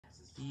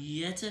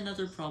Yet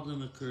another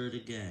problem occurred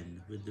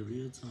again with the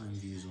real-time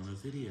views on a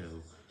video.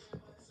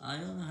 I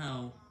don't know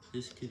how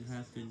this could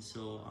happen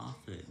so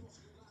often.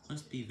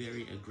 Must be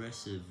very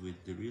aggressive with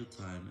the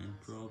real-time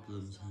and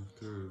problems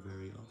occur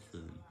very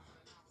often.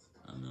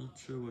 I'm not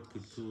sure what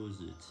could cause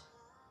it.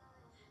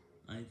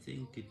 I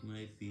think it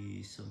might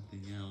be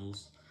something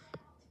else.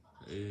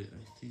 I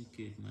think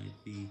it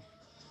might be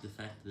the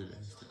fact that it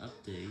has to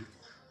update,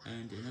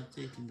 and an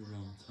update in the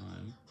wrong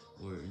time,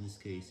 or in this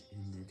case,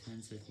 in the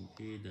 10-second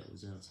period that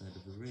was outside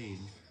of the range,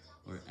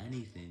 or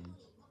anything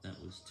that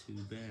was too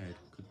bad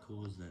could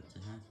cause that to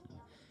happen.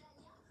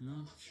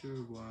 Not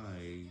sure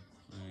why.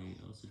 I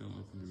also don't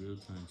open the real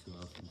time too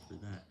often for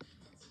that.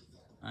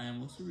 I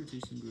am also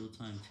reducing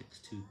real-time checks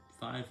to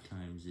 5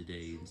 times a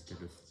day instead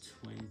of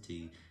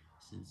 20,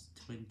 since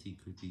 20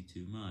 could be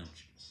too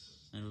much.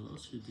 I will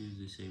also do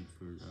the same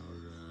for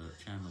our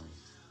channel.